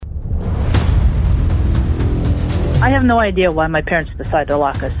I have no idea why my parents decided to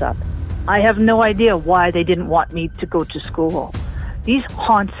lock us up. I have no idea why they didn't want me to go to school. These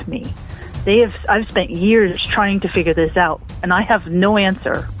haunts me. I've spent years trying to figure this out, and I have no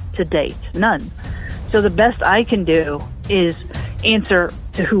answer to date. None. So the best I can do is answer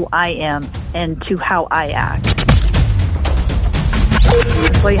to who I am and to how I act.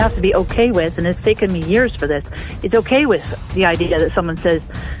 What you have to be okay with, and it's taken me years for this, it's okay with the idea that someone says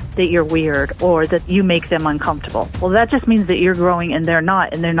that you're weird or that you make them uncomfortable. Well, that just means that you're growing and they're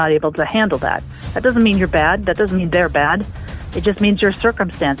not able to handle that. That doesn't mean you're bad. That doesn't mean they're bad. It just means your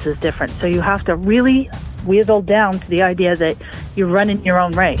circumstance is different. So you have to really whittle down to the idea that you're running your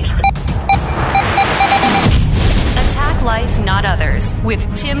own race. Attack Life, Not Others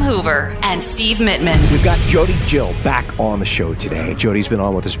with Tim Hoover and Steve Mittman. We've got Jody Jill back on the show today. Jody's been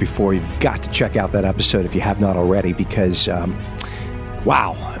on with us before. You've got to check out that episode if you have not already because,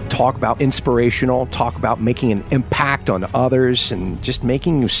 wow, talk about inspirational, talk about making an impact on others and just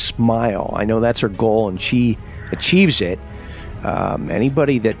making you smile. I know that's her goal and she achieves it.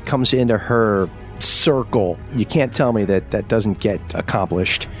 Anybody that comes into her circle, you can't tell me that doesn't get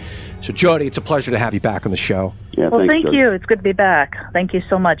accomplished. So, Jody, it's a pleasure to have you back on the show. Yeah, well, thanks, thank Jody. you. It's good to be back. Thank you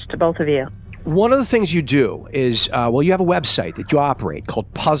so much to both of you. One of the things you do is, you have a website that you operate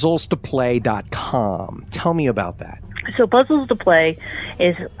called puzzles2play.com. Tell me about that. So Puzzles to Play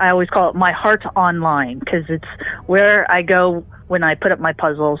is, I always call it my heart online because it's where I go when I put up my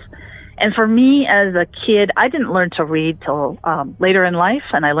puzzles. And for me as a kid, I didn't learn to read till later in life,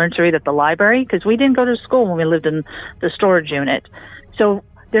 and I learned to read at the library because we didn't go to school when we lived in the storage unit. So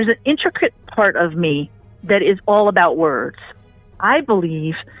there's an intricate part of me that is all about words. I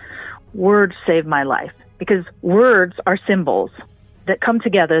believe words save my life because words are symbols that come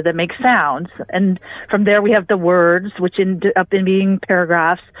together that make sounds, and from there we have the words, which end up in being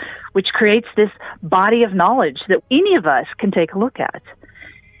paragraphs, which creates this body of knowledge that any of us can take a look at.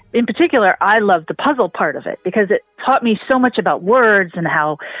 In particular, I love the puzzle part of it because it taught me so much about words and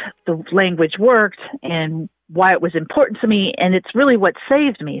how the language worked and why it was important to me, and it's really what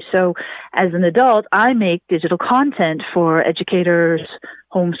saved me. So as an adult, I make digital content for educators,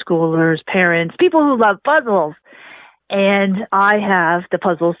 homeschoolers, parents, people who love puzzles. And I have the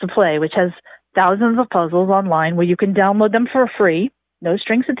Puzzles to Play, which has thousands of puzzles online where you can download them for free, no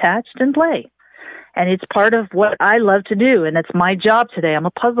strings attached, and play. And it's part of what I love to do, and it's my job today. I'm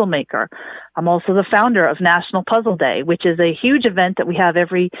a puzzle maker. I'm also the founder of National Puzzle Day, which is a huge event that we have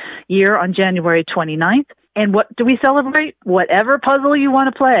every year on January 29th. And what do we celebrate? Whatever puzzle you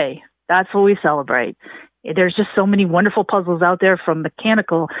want to play, that's what we celebrate. There's just so many wonderful puzzles out there, from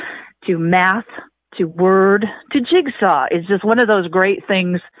mechanical to math to word to jigsaw. It's just one of those great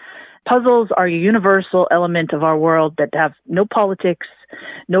things. Puzzles are a universal element of our world that have no politics,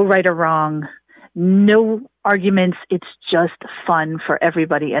 no right or wrong, no arguments. It's just fun for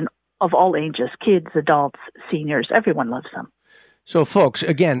everybody and of all ages, kids, adults, seniors, everyone loves them. So, folks,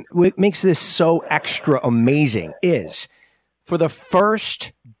 again, what makes this so extra amazing is for the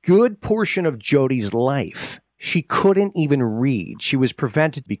first good portion of Jody's life, she couldn't even read. She was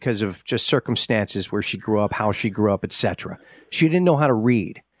prevented because of just circumstances where she grew up, how she grew up, etc. She didn't know how to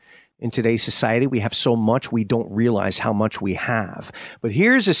read. In today's society, we have so much we don't realize how much we have. But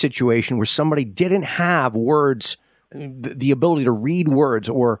here's a situation where somebody didn't have words, the ability to read words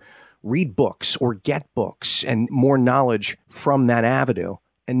or read books or get books and more knowledge from that avenue.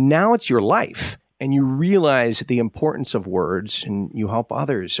 And now it's your life. And you realize the importance of words and you help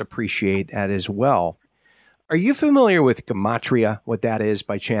others appreciate that as well. Are you familiar with gematria, what that is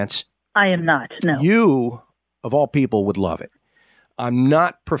by chance? I am not, no. You, of all people, would love it. I'm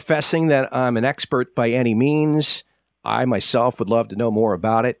not professing that I'm an expert by any means. I myself would love to know more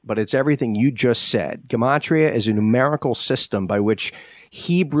about it, but it's everything you just said. Gematria is a numerical system by which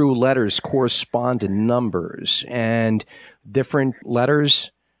Hebrew letters correspond to numbers, and different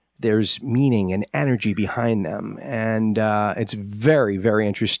letters, there's meaning and energy behind them. And it's very, very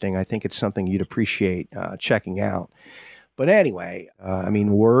interesting. I think it's something you'd appreciate checking out. But anyway,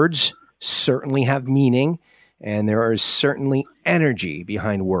 words certainly have meaning, and there is certainly energy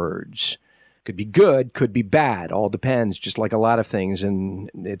behind words. Could be good, could be bad, all depends, just like a lot of things,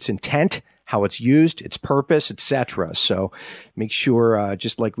 and its intent, how it's used, its purpose, etc. So make sure,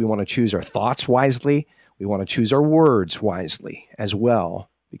 just like we want to choose our thoughts wisely, we want to choose our words wisely as well,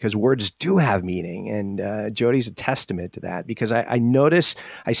 because words do have meaning, and Jody's a testament to that, because I notice,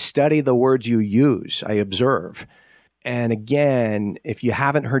 I study the words you use, I observe. And again, if you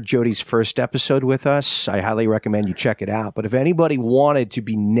haven't heard Jody's first episode with us, I highly recommend you check it out. But if anybody wanted to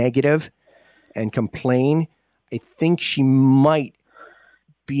be negative and complain, I think she might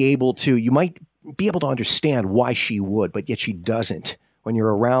be able to, you might be able to understand why she would, but yet she doesn't. When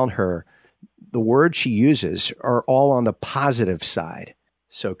you're around her, the words she uses are all on the positive side.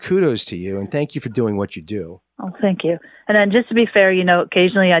 So kudos to you, and thank you for doing what you do. Oh, thank you. And then just to be fair,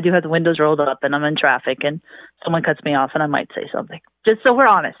 occasionally I do have the windows rolled up and I'm in traffic and someone cuts me off and I might say something. Just so we're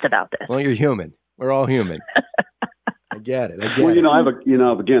honest about this. Well, you're human. We're all human. I get it. Well,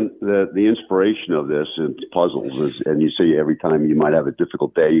 again, the inspiration of this and puzzles is, and you say every time you might have a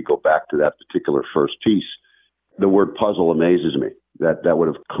difficult day, you go back to that particular first piece. The word puzzle amazes me. That would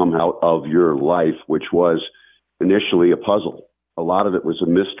have come out of your life, which was initially a puzzle. A lot of it was a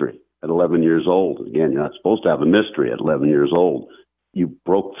mystery at 11 years old. Again, you're not supposed to have a mystery at 11 years old. You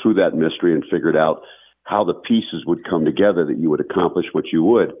broke through that mystery and figured out how the pieces would come together that you would accomplish what you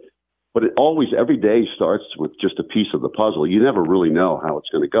would. But it always, every day starts with just a piece of the puzzle. You never really know how it's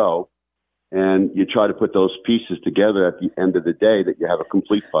going to go. And you try to put those pieces together at the end of the day that you have a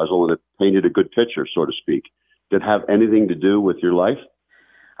complete puzzle and it painted a good picture, so to speak. Did it have anything to do with your life?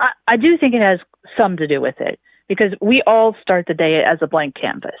 I do think it has some to do with it because we all start the day as a blank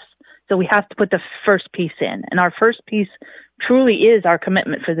canvas. So we have to put the first piece in. And our first piece truly is our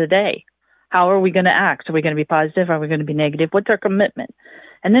commitment for the day. How are we going to act? Are we going to be positive? Are we going to be negative? What's our commitment?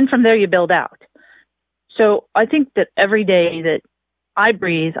 And then from there, you build out. So I think that every day that I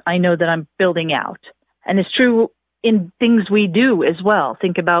breathe, I know that I'm building out. And it's true in things we do as well.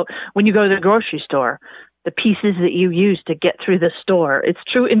 Think about when you go to the grocery store, the pieces that you use to get through the store. It's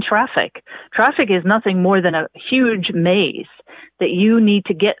true in traffic. Traffic is nothing more than a huge maze that you need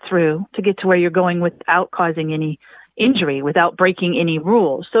to get through to get to where you're going without causing any injury, without breaking any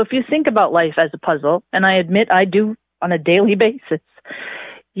rules. So if you think about life as a puzzle, and I admit I do on a daily basis,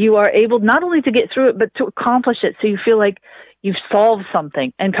 you are able not only to get through it, but to accomplish it so you feel like you've solved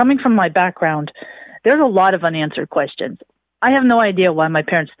something. And coming from my background, there's a lot of unanswered questions. I have no idea why my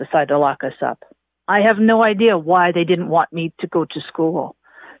parents decided to lock us up. I have no idea why they didn't want me to go to school.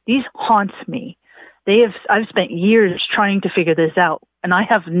 These haunt me. I've spent years trying to figure this out, and I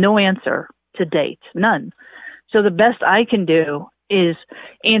have no answer to date, none. So the best I can do is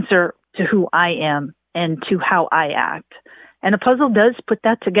answer to who I am and to how I act. And a puzzle does put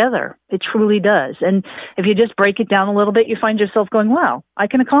that together. It truly does. And if you just break it down a little bit, you find yourself going, wow, I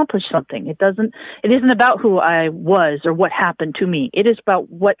can accomplish something. It isn't about who I was or what happened to me. It is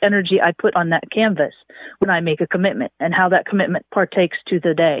about what energy I put on that canvas when I make a commitment and how that commitment partakes to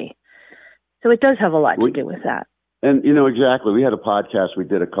the day. So it does have a lot to do with that. And, exactly. We had a podcast we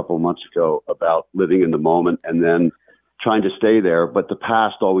did a couple of months ago about living in the moment and then trying to stay there, but the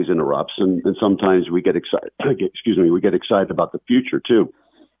past always interrupts, and sometimes we get excited. We get excited about the future too.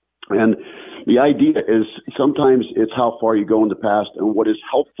 And the idea is sometimes it's how far you go in the past and what is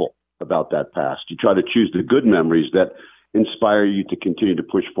helpful about that past. You try to choose the good memories that inspire you to continue to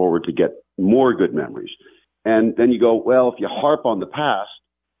push forward to get more good memories. And then you go, well, if you harp on the past,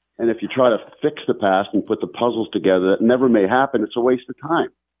 and if you try to fix the past and put the puzzles together that never may happen, it's a waste of time.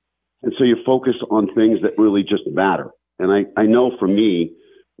 And so you focus on things that really just matter. And I know for me,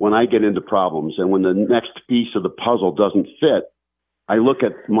 when I get into problems and when the next piece of the puzzle doesn't fit, I look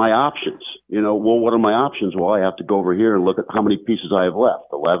at my options. What are my options? Well, I have to go over here and look at how many pieces I have left,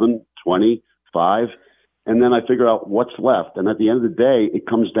 11, 20, 5. And then I figure out what's left. And at the end of the day, it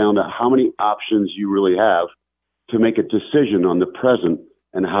comes down to how many options you really have to make a decision on the present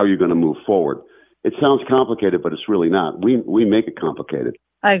and how you're going to move forward. It sounds complicated, but it's really not. We make it complicated.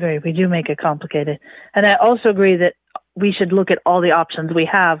 I agree. We do make it complicated. And I also agree that we should look at all the options we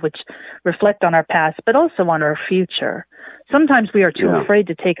have, which reflect on our past, but also on our future. Sometimes we are too afraid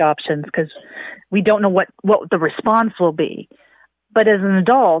to take options because we don't know what the response will be. But as an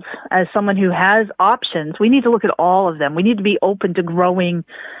adult, as someone who has options, we need to look at all of them. We need to be open to growing,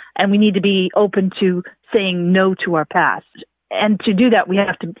 and we need to be open to saying no to our past. And to do that, we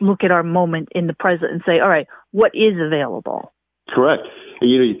have to look at our moment in the present and say, all right, what is available? Correct. And,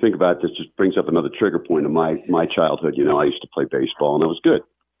 you think about it, this just brings up another trigger point of my childhood. I used to play baseball, and I was good.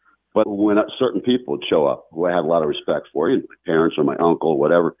 But when certain people would show up, who I had a lot of respect for, my parents or my uncle,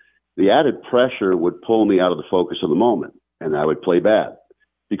 whatever, the added pressure would pull me out of the focus of the moment, and I would play bad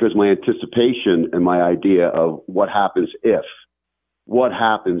because my anticipation and my idea of what happens if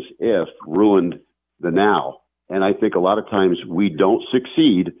ruined the now. And I think a lot of times we don't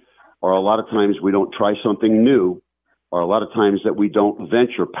succeed, or a lot of times we don't try something new, or a lot of times that we don't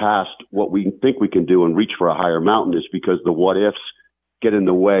venture past what we think we can do and reach for a higher mountain is because the what ifs get in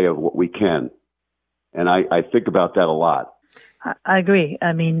the way of what we can. And I think about that a lot. I agree.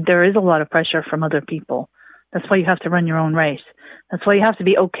 I mean, there is a lot of pressure from other people. That's why you have to run your own race. That's why you have to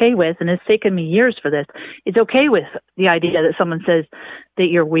be okay with, and it's taken me years for this, it's okay with the idea that someone says that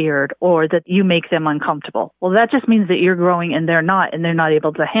you're weird or that you make them uncomfortable. Well, that just means that you're growing and they're not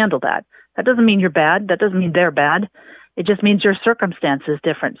able to handle that. That doesn't mean you're bad. That doesn't mean they're bad. It just means your circumstance is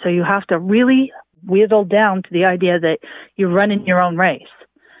different. So you have to really whittle down to the idea that you're running your own race,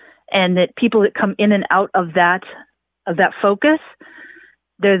 and that people that come in and out of that focus,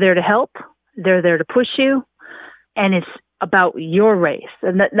 they're there to help. They're there to push you, and it's about your race.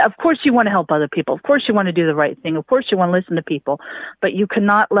 And that, of course you want to help other people. Of course you want to do the right thing. Of course you want to listen to people, but you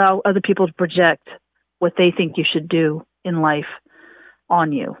cannot allow other people to project what they think you should do in life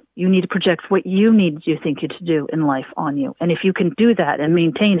on you. You need to project what you think you to do in life on you. And if you can do that and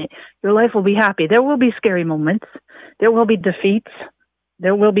maintain it, your life will be happy. There will be scary moments. There will be defeats.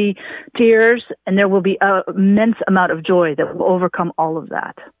 There will be tears, and there will be an immense amount of joy that will overcome all of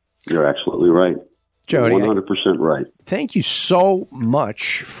that. You're absolutely right. Jody, 100% right. Thank you so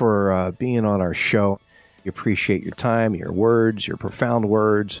much for being on our show. We appreciate your time, your words, your profound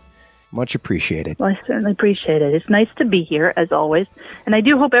words. Much appreciated. Well, I certainly appreciate it. It's nice to be here, as always. And I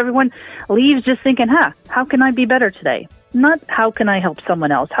do hope everyone leaves just thinking, how can I be better today? Not how can I help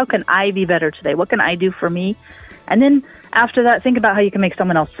someone else? How can I be better today? What can I do for me? And then after that, think about how you can make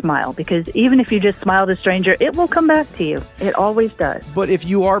someone else smile. Because even if you just smile at a stranger, it will come back to you. It always does. But if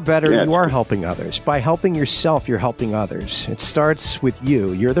you are better, you are helping others. By helping yourself, you're helping others. It starts with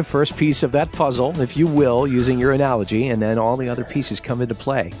you. You're the first piece of that puzzle, if you will, using your analogy, and then all the other pieces come into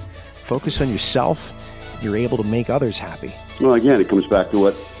play. Focus on yourself. You're able to make others happy. Well, again, it comes back to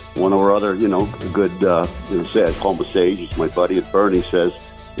what one of our other, a good, say, I call him a sage. He's my buddy at Bernie, says,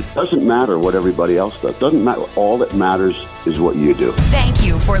 it doesn't matter what everybody else does. It doesn't matter. All that matters is what you do. Thank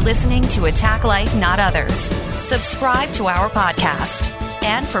you for listening to Attack Life, Not Others. Subscribe to our podcast.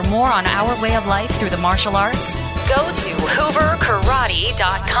 And for more on our way of life through the martial arts, go to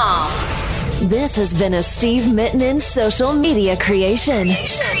HooverKarate.com. This has been a Steve Mittinen social media creation.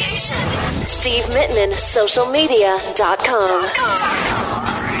 Steve Mittinen,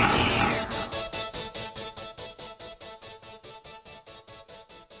 socialmedia.com.